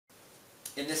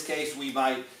In this case, we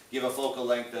might give a focal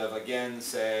length of, again,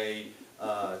 say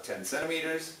 10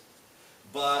 centimeters,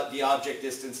 but the object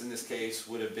distance in this case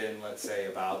would have been, let's say,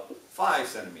 about 5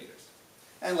 centimeters.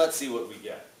 And let's see what we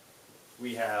get.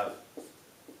 We have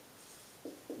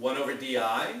 1 over di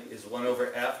is 1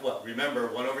 over f. Well, remember,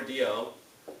 1 over do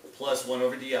plus 1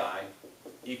 over di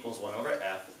equals 1 over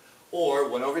f, or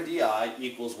 1 over di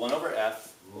equals 1 over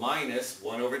f minus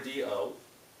 1 over do.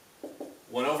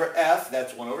 1 over f,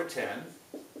 that's 1 over 10,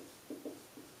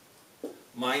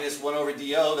 minus 1 over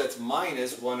do, that's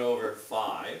minus 1 over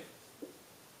 5.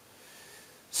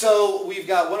 So we've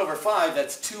got 1 over 5,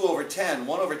 that's 2 over 10.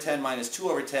 1 over 10 minus 2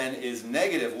 over 10 is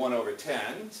negative 1 over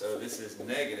 10. So this is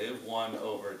negative 1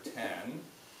 over 10.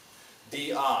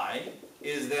 di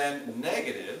is then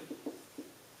negative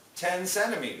 10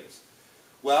 centimeters.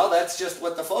 Well, that's just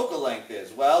what the focal length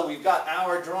is. Well, we've got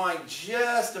our drawing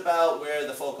just about where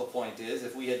the focal point is.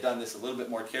 If we had done this a little bit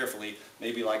more carefully,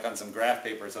 maybe like on some graph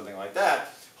paper or something like that,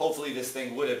 hopefully this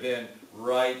thing would have been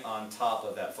right on top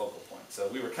of that focal point. So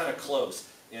we were kind of close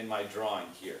in my drawing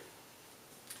here.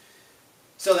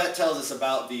 So that tells us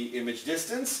about the image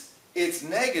distance. It's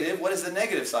negative. What does the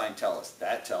negative sign tell us?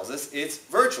 That tells us it's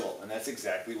virtual, and that's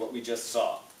exactly what we just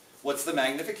saw. What's the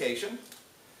magnification?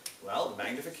 Well, the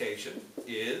magnification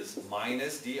is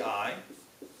minus di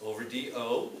over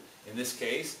do, in this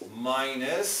case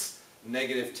minus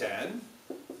negative 10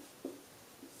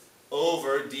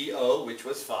 over do, which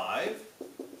was 5.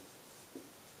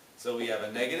 So we have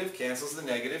a negative, cancels the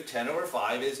negative, 10 over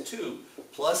 5 is 2,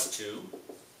 plus 2.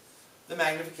 The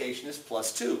magnification is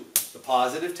plus 2. The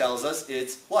positive tells us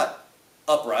it's what?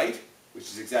 Upright, which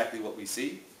is exactly what we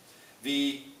see.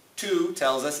 The 2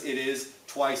 tells us it is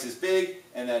twice as big,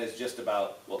 and that is just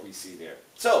about what we see there.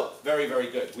 So, very, very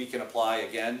good. We can apply,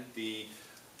 again, the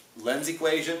lens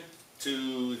equation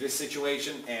to this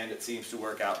situation, and it seems to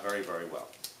work out very, very well.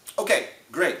 Okay,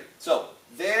 great. So,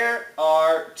 there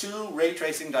are 2 ray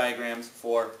tracing diagrams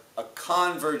for a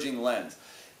converging lens.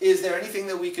 Is there anything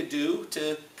that we could do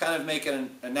to kind of make an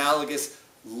analogous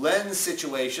lens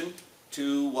situation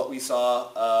to what we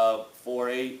saw for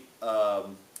a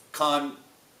convex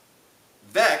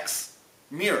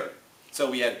mirror? So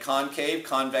we had concave,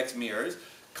 convex mirrors.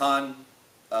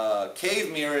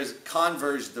 Concave mirrors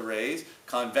converge the rays.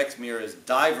 Convex mirrors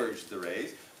diverge the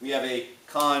rays. We have a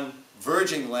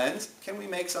converging lens. Can we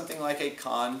make something like a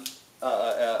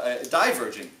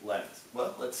diverging lens?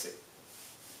 Well, let's see.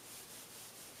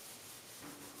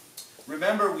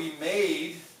 Remember, we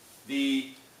made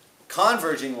the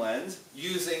converging lens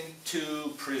using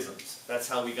 2 prisms. That's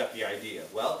how we got the idea.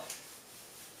 Well,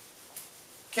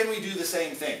 can we do the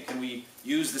same thing? Can we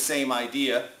use the same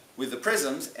idea with the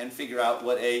prisms and figure out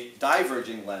what a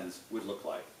diverging lens would look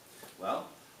like? Well,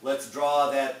 let's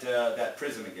draw that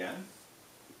prism again.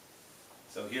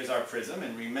 So here's our prism,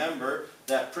 and remember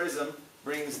that prism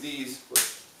brings these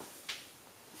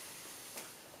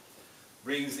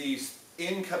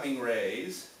incoming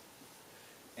rays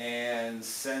and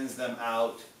sends them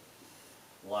out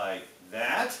like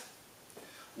that.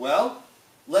 Well,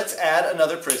 let's add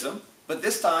another prism. But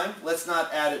this time, let's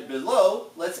not add it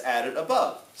below, let's add it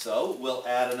above. So we'll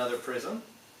add another prism,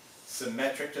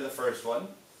 symmetric to the first one,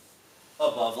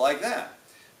 above like that.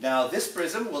 Now this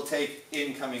prism will take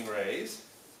incoming rays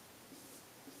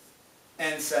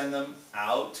and send them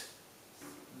out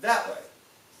that way.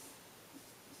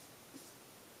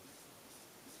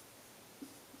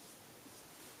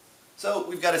 So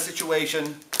we've got a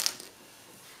situation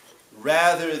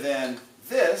rather than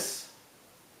this,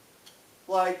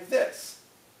 like this.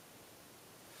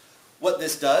 What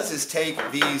this does is take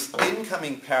these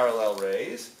incoming parallel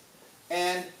rays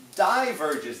and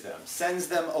diverges them, sends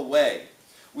them away.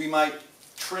 We might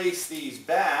trace these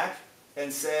back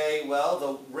and say, well,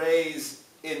 the rays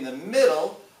in the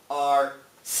middle are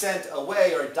sent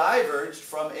away or diverged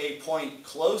from a point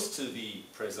close to the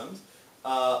prisms.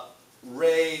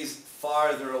 Rays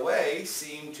farther away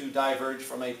seem to diverge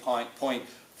from a point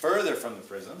further from the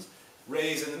prisms.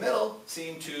 Rays in the middle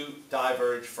seem to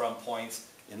diverge from points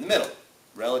in the middle,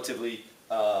 relatively,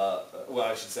 well,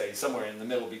 I should say somewhere in the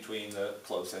middle between the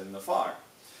close and the far.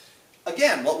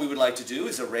 Again, what we would like to do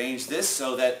is arrange this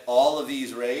so that all of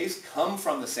these rays come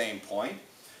from the same point.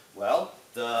 Well,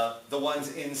 the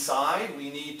ones inside,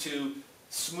 we need to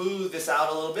smooth this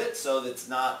out a little bit so that it's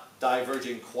not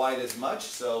diverging quite as much,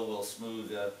 so we'll smooth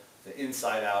the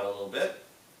inside out a little bit.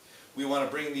 We want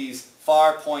to bring these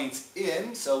far points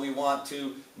in, so we want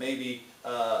to maybe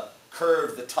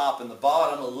curve the top and the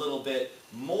bottom a little bit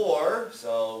more.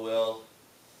 So we'll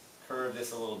curve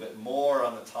this a little bit more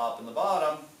on the top and the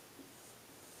bottom.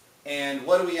 And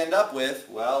what do we end up with?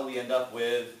 Well, we end up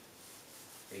with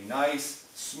a nice,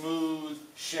 smooth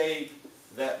shape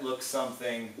that looks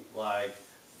something like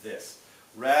this.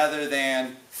 Rather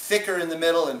than thicker in the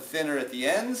middle and thinner at the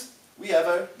ends, we have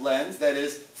a lens that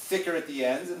is thicker at the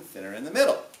ends and thinner in the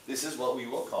middle. This is what we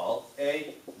will call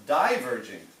a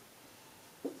diverging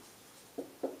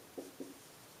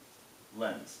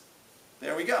lens.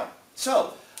 There we go.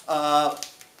 So,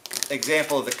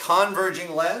 example of the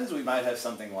converging lens, we might have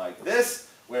something like this,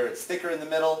 where it's thicker in the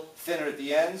middle, thinner at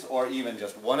the ends, or even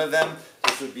just one of them.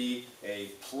 This would be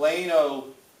a plano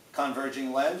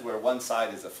converging lens, where one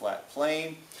side is a flat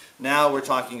plane. Now we're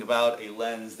talking about a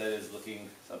lens that is looking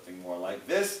something more like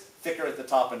this, thicker at the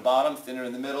top and bottom, thinner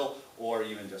in the middle, or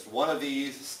even just one of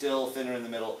these, still thinner in the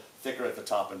middle, thicker at the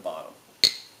top and bottom.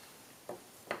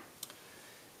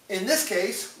 In this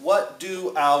case, what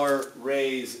do our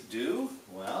rays do?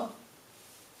 Well,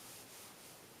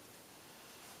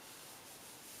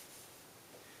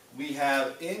 we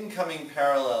have incoming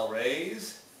parallel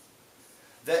rays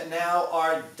that now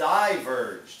are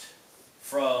diverged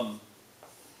from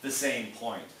the same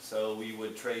point. So we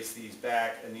would trace these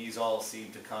back, and these all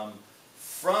seem to come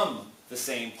from the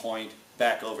same point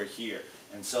back over here.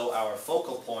 And so our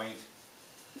focal point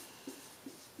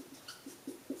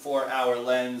for our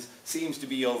lens seems to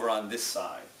be over on this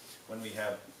side. When we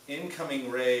have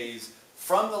incoming rays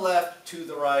from the left to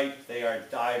the right, they are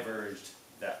diverged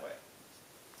that way.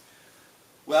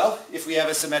 Well, if we have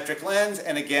a symmetric lens,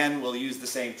 and again we'll use the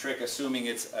same trick assuming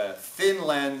it's a thin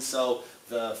lens, so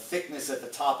the thickness at the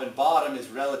top and bottom is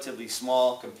relatively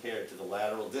small compared to the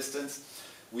lateral distance.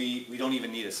 We don't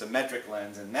even need a symmetric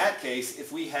lens. In that case,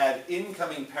 if we had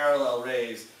incoming parallel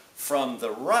rays from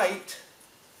the right,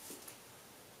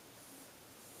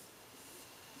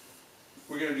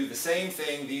 we're going to do the same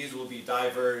thing. These will be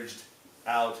diverged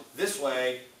out this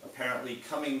way, apparently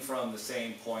coming from the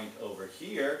same point over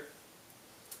here.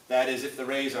 That is, if the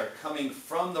rays are coming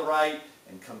from the right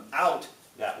and come out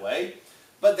that way.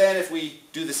 But then if we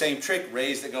do the same trick,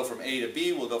 rays that go from A to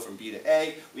B will go from B to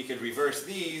A. We could reverse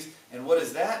these, and what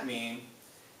does that mean?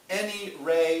 Any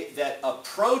ray that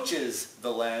approaches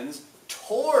the lens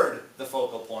toward the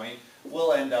focal point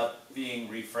will end up being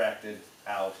refracted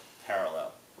out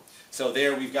parallel. So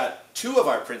there we've got two of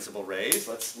our principal rays.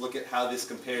 Let's look at how this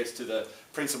compares to the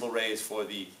principal rays for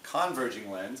the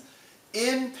converging lens.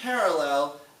 In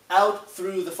parallel, out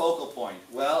through the focal point.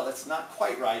 Well, that's not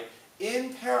quite right.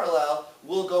 In parallel,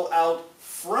 we'll go out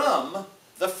from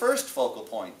the first focal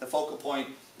point. The focal point,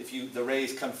 if the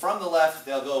rays come from the left,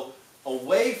 they'll go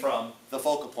away from the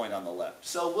focal point on the left.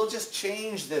 So we'll just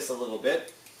change this a little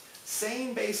bit.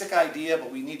 Same basic idea,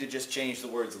 but we need to just change the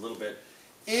words a little bit.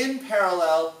 In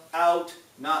parallel, out,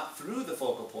 not through the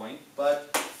focal point,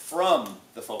 but from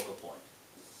the focal point.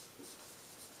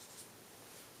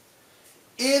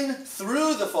 In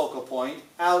through the focal point,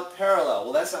 out parallel.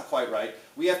 Well, that's not quite right.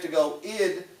 We have to go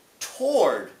in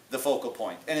toward the focal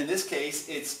point. And in this case,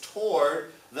 it's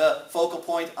toward the focal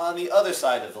point on the other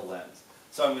side of the lens.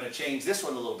 So I'm going to change this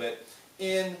one a little bit.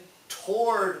 In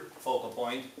toward focal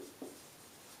point,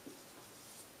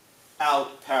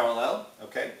 out parallel.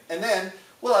 Okay? And then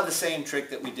we'll have the same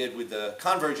trick that we did with the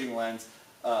converging lens,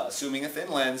 assuming a thin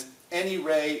lens. Any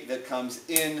ray that comes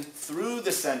in through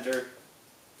the center,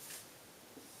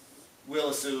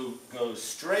 we'll assume goes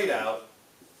straight out.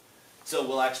 So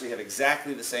we'll actually have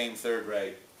exactly the same third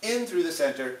ray. In through the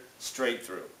center, straight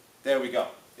through. There we go.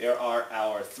 There are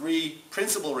our three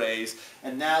principal rays.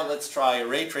 And now let's try a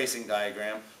ray tracing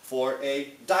diagram for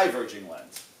a diverging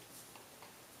lens.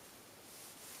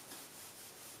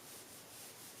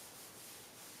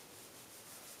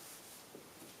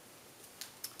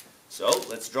 So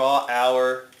let's draw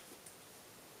our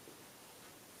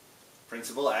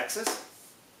principal axis.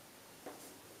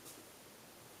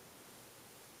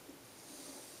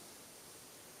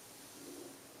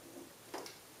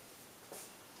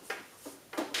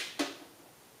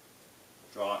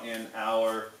 Draw in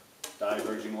our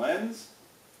diverging lens.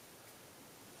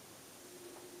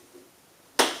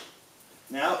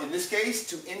 Now, in this case,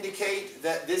 to indicate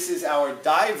that this is our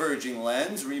diverging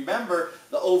lens, remember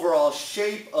the overall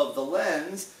shape of the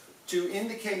lens. To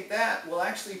indicate that, we'll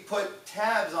actually put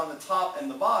tabs on the top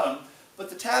and the bottom, but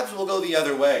the tabs will go the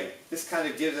other way. This kind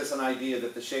of gives us an idea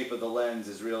that the shape of the lens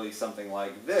is really something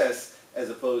like this, as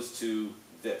opposed to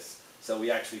this. So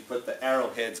we actually put the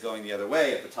arrowheads going the other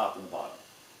way at the top and the bottom.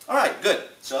 All right, good.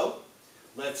 So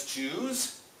let's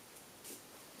choose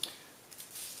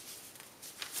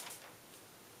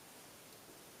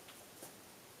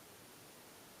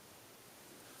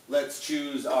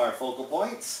our focal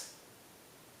points.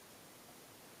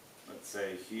 Let's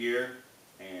say here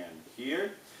and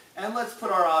here. And let's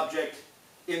put our object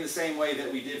in the same way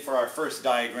that we did for our first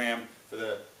diagram for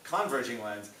the converging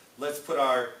lens, let's put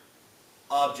our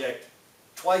object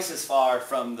twice as far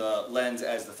from the lens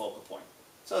as the focal point.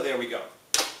 So there we go.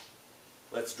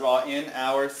 Let's draw in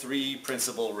our three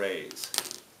principal rays.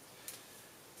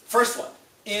 First one,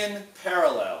 in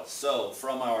parallel. So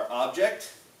from our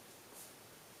object,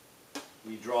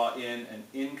 we draw in an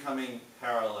incoming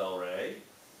parallel ray.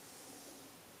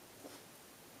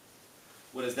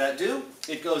 What does that do?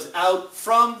 It goes out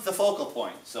from the focal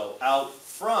point. So out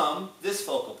from this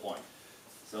focal point.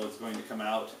 So it's going to come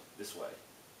out this way.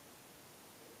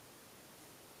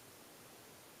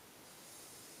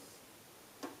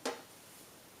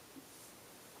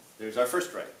 There's our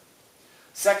first ray.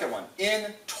 Second one,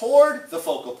 in toward the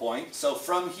focal point. So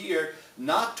from here,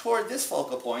 not toward this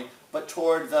focal point, but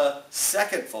toward the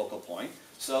second focal point.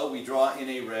 So we draw in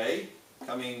a ray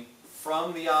coming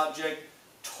from the object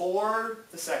toward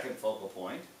the second focal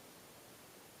point.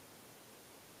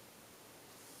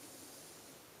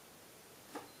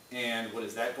 And what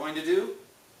is that going to do?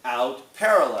 Out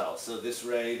parallel. So this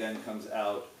ray then comes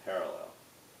out parallel.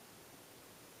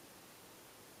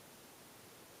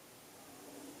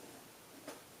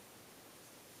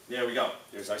 There we go.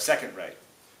 There's our second ray.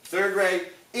 Third ray,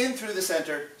 in through the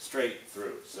center, straight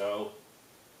through. So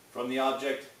from the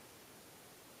object,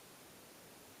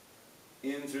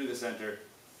 in through the center,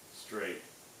 straight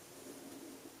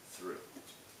through.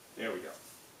 There we go.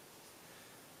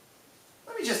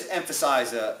 Let me just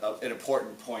emphasize an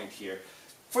important point here.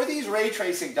 For these ray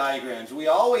tracing diagrams, we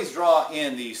always draw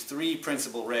in these three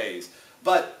principal rays,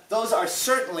 but those are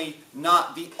certainly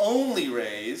not the only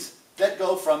rays that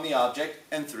go from the object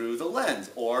and through the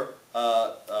lens, or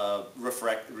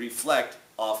reflect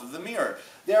off of the mirror.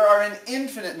 There are an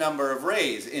infinite number of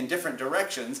rays in different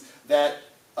directions that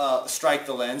strike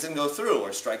the lens and go through,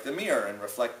 or strike the mirror and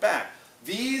reflect back.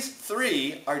 These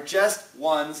three are just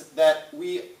ones that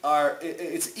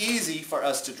it's easy for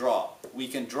us to draw. We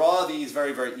can draw these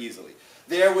very, very easily.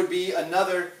 There would be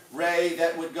another ray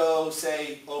that would go,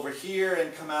 say, over here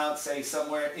and come out, say,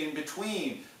 somewhere in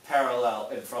between parallel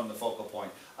and from the focal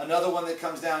point. Another one that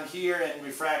comes down here and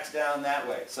refracts down that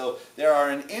way. So there are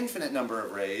an infinite number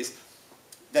of rays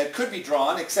that could be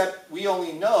drawn, except we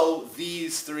only know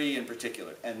these three in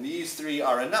particular. And these three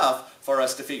are enough for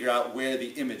us to figure out where the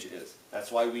image is.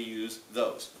 That's why we use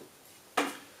those.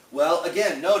 Well,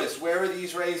 again, notice, where are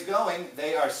these rays going?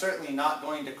 They are certainly not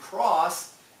going to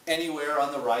cross anywhere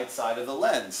on the right side of the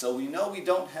lens. So we know we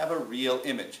don't have a real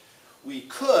image. We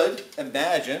could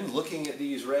imagine looking at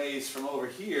these rays from over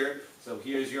here. So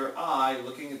here's your eye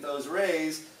looking at those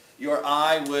rays. Your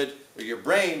eye would, or your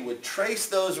brain would trace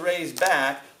those rays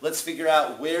back. Let's figure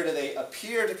out where do they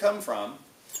appear to come from.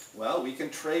 Well, we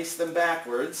can trace them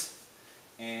backwards.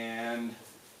 And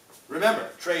remember,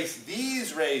 trace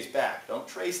these rays back. Don't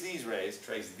trace these rays.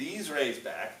 Trace these rays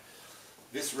back.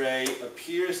 This ray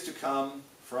appears to come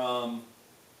from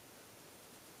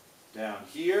down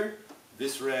here.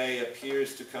 This ray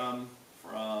appears to come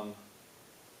from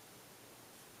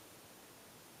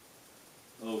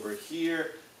over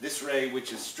here. This ray,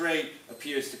 which is straight,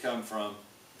 appears to come from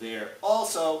there.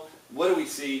 Also, what do we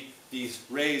see? These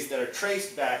rays that are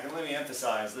traced back, and let me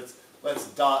emphasize, let's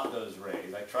dot those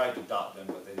rays. I tried to dot them,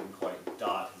 but they didn't quite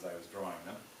dot as I was drawing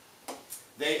them.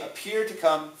 They appear to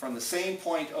come from the same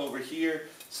point over here,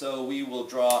 so we will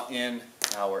draw in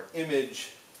our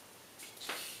image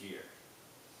here.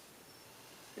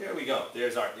 There we go.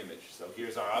 There's our image. So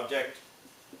here's our object.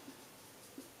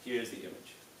 Here's the image.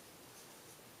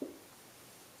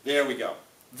 There we go.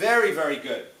 Very, very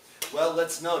good. Well,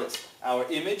 let's notice. Our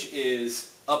image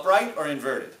is upright or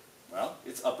inverted? Well,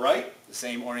 it's upright, the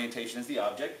same orientation as the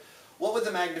object. What would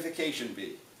the magnification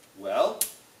be? Well,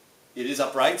 it is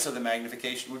upright, so the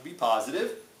magnification would be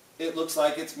positive. It looks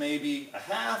like it's maybe a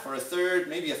half or a third,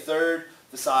 maybe a third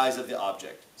the size of the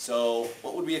object. So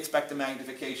what would we expect the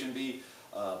magnification be?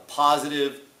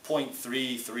 Positive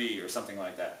 0.33 or something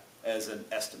like that as an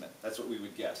estimate. That's what we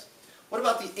would guess. What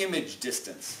about the image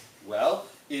distance? Well,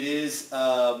 it is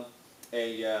a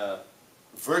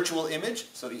virtual image,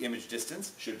 so the image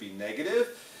distance should be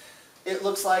negative. It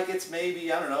looks like it's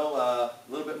maybe, I don't know, a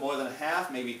little bit more than a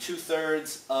half, maybe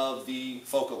 2/3 of the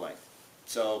focal length.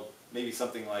 So maybe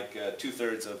something like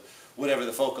 2/3 of whatever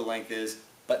the focal length is,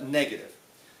 but negative.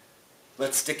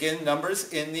 Let's stick in numbers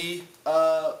in the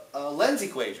lens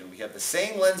equation. We have the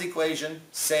same lens equation,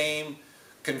 same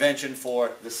convention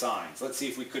for the signs. Let's see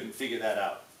if we couldn't figure that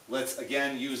out. Let's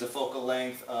again use a focal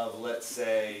length of, let's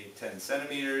say, 10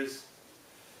 centimeters.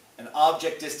 An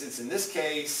object distance in this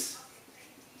case,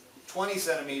 20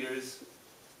 centimeters.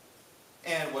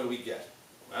 And what do we get?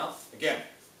 Well, again,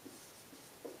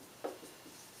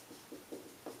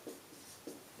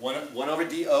 1 over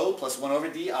dO plus 1 over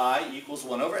di equals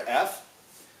 1 over f.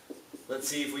 Let's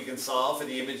see if we can solve for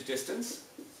the image distance.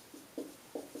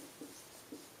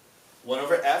 1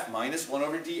 over f minus 1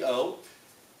 over dO.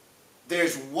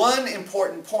 There's one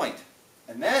important point,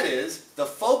 and that is the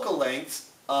focal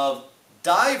lengths of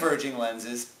diverging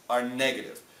lenses are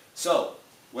negative. So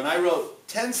when I wrote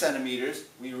 10 centimeters,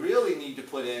 we really need to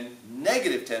put in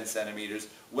negative 10 centimeters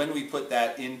when we put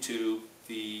that into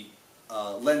the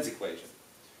lens equation.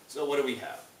 So what do we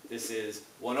have? This is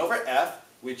 1 over f,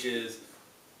 which is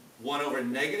 1 over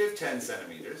negative 10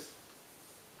 centimeters,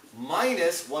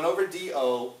 minus 1 over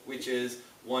dO, which is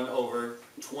 1 over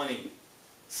 20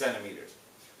 centimeters.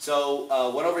 So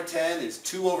 1 over 10 is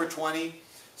 2 over 20.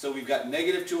 So we've got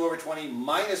negative 2 over 20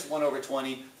 minus 1 over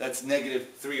 20. That's negative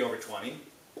 3 over 20.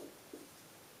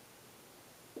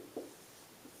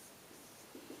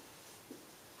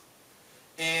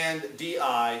 And di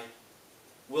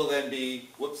will then be,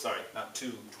 whoops, sorry, not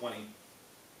 220.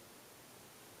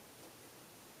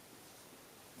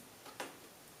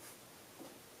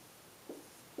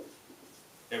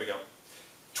 There we go.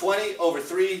 20 over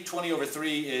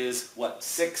 3 is what?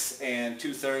 6 and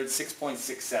 2/3,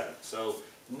 6.67. So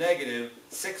negative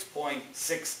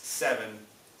 6.67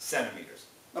 centimeters,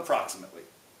 approximately.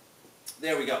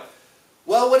 There we go.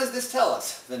 Well, what does this tell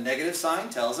us? The negative sign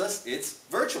tells us it's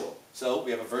virtual. So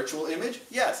we have a virtual image?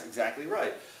 Yes, exactly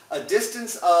right. A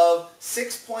distance of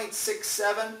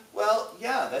 6.67? Well,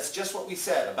 yeah, that's just what we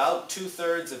said. About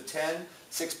 2/3 of 10.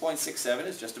 6.67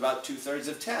 is just about 2/3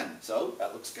 of 10. So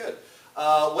that looks good.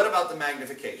 What about the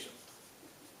magnification?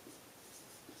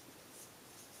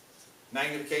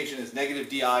 Magnification is negative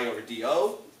di over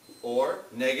dO, or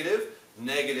negative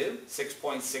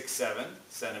 6.67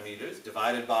 centimeters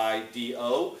divided by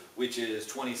dO, which is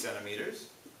 20 centimeters.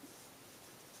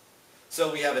 So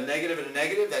we have a negative and a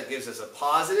negative. That gives us a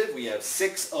positive. We have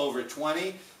 6 over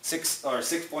 20,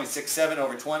 6.67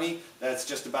 over 20. That's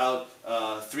just about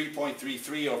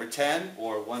 3.33 over 10,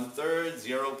 or 1/3,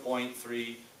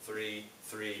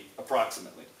 0.333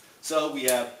 approximately. So we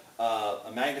have a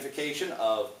magnification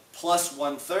of plus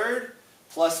 1/3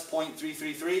 plus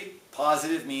 0.333.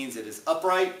 Positive means it is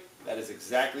upright. That is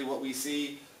exactly what we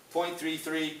see.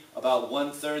 0.33, about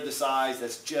 1/3 the size.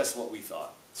 That's just what we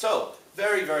thought. So,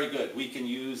 very, very good. We can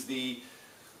use the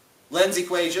lens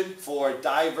equation for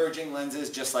diverging lenses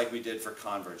just like we did for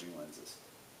converging lenses.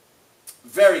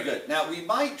 Very good. Now, we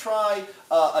might try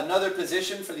another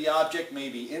position for the object,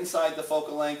 maybe inside the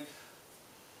focal length.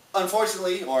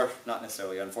 Unfortunately, or not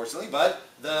necessarily unfortunately, but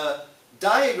the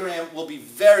diagram will be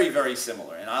very, very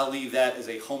similar, and I'll leave that as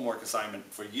a homework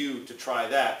assignment for you to try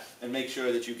that and make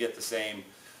sure that you get the same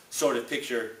sort of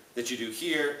picture that you do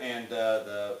here, and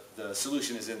the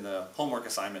solution is in the homework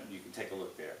assignment. You can take a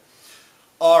look there.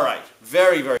 All right,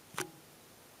 very, very.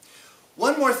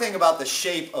 One more thing about the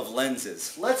shape of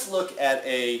lenses. Let's look at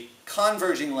a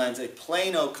converging lens, a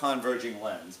plano converging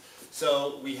lens.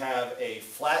 So we have a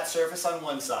flat surface on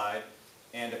one side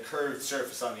and a curved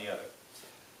surface on the other.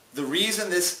 The reason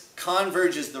this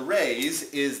converges the rays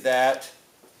is that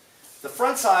the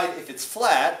front side, if it's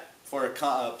flat for a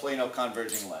plano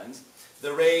converging lens,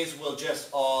 the rays will just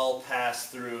all pass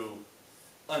through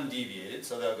undeviated,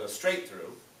 so they'll go straight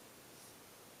through.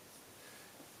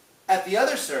 At the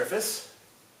other surface,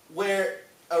 where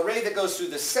a ray that goes through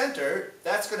the center,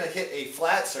 that's going to hit a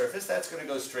flat surface, that's going to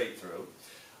go straight through.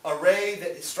 A ray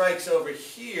that strikes over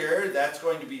here, that's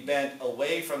going to be bent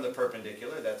away from the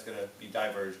perpendicular, that's going to be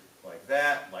diverged like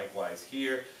that, likewise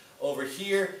here. Over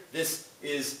here, this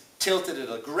is tilted at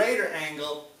a greater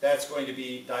angle, that's going to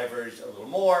be diverged a little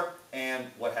more, and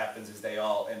what happens is they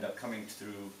all end up coming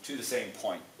through to the same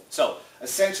point. So,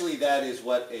 essentially that is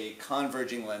what a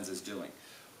converging lens is doing.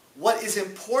 What is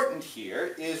important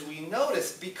here is we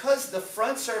notice because the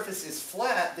front surface is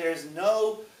flat, there's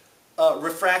no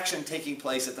refraction taking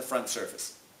place at the front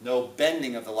surface. No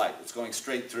bending of the light. It's going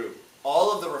straight through.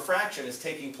 All of the refraction is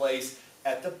taking place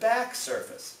at the back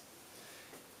surface.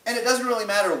 And it doesn't really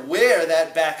matter where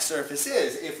that back surface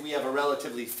is. If we have a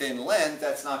relatively thin lens,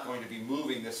 that's not going to be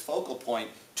moving this focal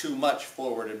point too much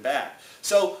forward and back.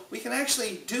 So we can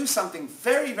actually do something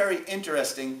very, very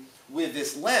interesting with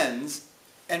this lens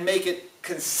and make it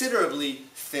considerably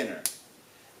thinner.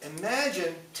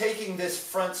 Imagine taking this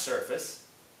front surface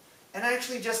and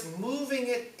actually just moving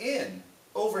it in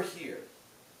over here,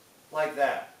 like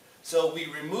that. So we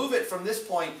remove it from this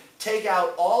point, take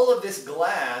out all of this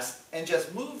glass, and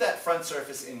just move that front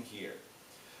surface in here.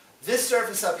 This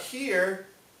surface up here,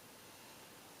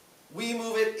 we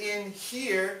move it in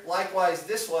here. Likewise,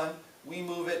 this one, we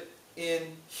move it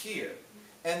in here.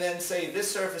 And then say this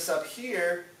surface up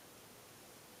here,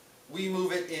 we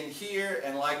move it in here,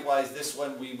 and likewise this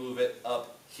one, we move it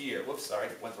up here. Whoops, sorry,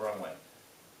 went the wrong way.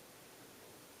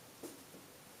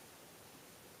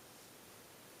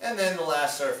 And then the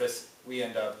last surface, we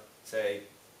end up, say,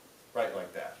 right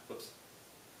like that. Whoops.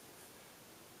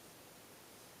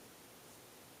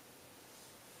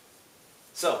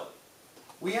 So,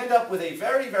 we end up with a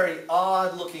very, very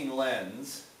odd-looking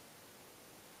lens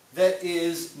that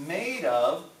is made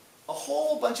of a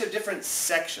whole bunch of different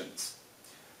sections.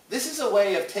 This is a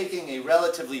way of taking a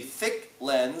relatively thick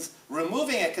lens,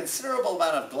 removing a considerable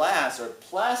amount of glass or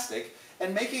plastic,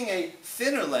 and making a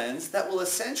thinner lens that will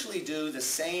essentially do the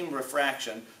same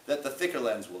refraction that the thicker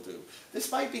lens will do.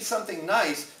 This might be something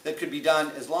nice that could be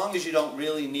done as long as you don't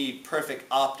really need perfect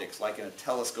optics, like in a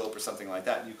telescope or something like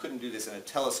that. You couldn't do this in a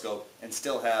telescope and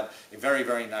still have a very,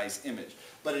 very nice image.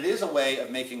 But it is a way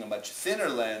of making a much thinner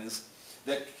lens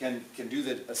that can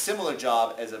do a similar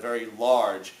job as a very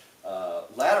large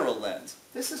lateral lens.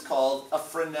 This is called a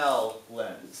Fresnel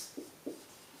lens.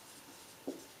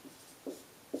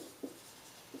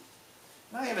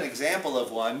 And I have an example of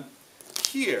one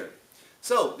here.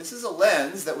 So this is a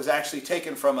lens that was actually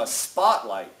taken from a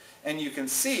spotlight, and you can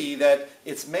see that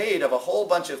it's made of a whole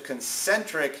bunch of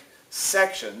concentric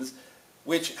sections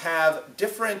which have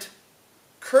different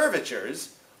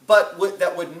curvatures, but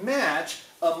that would match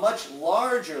a much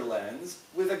larger lens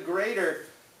with a greater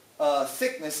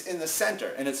thickness in the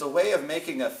center. And it's a way of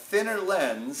making a thinner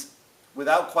lens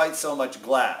without quite so much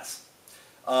glass.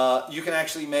 You can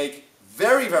actually make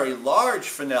very, very large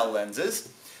Fresnel lenses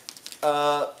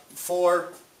for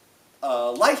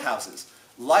lighthouses.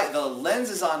 The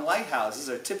lenses on lighthouses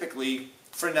are typically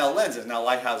Fresnel lenses. Now,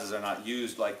 lighthouses are not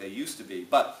used like they used to be,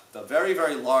 but the very,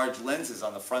 very large lenses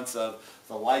on the fronts of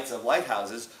the lights of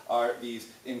lighthouses are these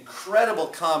incredible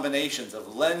combinations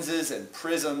of lenses and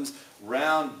prisms,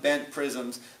 round bent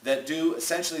prisms, that do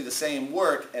essentially the same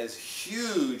work as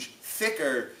huge,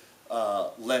 thicker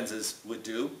lenses would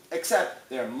do, except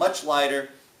they're much lighter,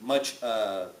 much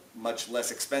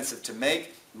less expensive to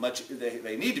make.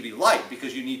 They need to be light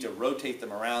because you need to rotate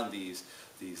them around these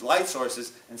light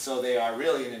sources, and so they are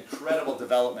really an incredible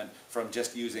development from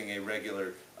just using a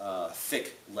regular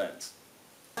thick lens.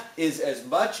 Is as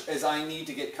much as I need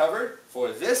to get covered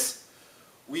for this.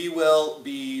 We will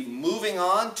be moving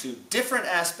on to different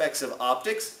aspects of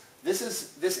optics.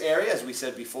 This area, as we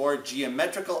said before,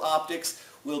 geometrical optics.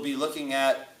 We'll be looking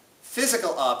at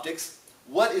physical optics,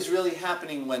 what is really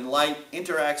happening when light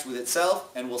interacts with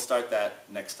itself, and we'll start that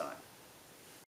next time.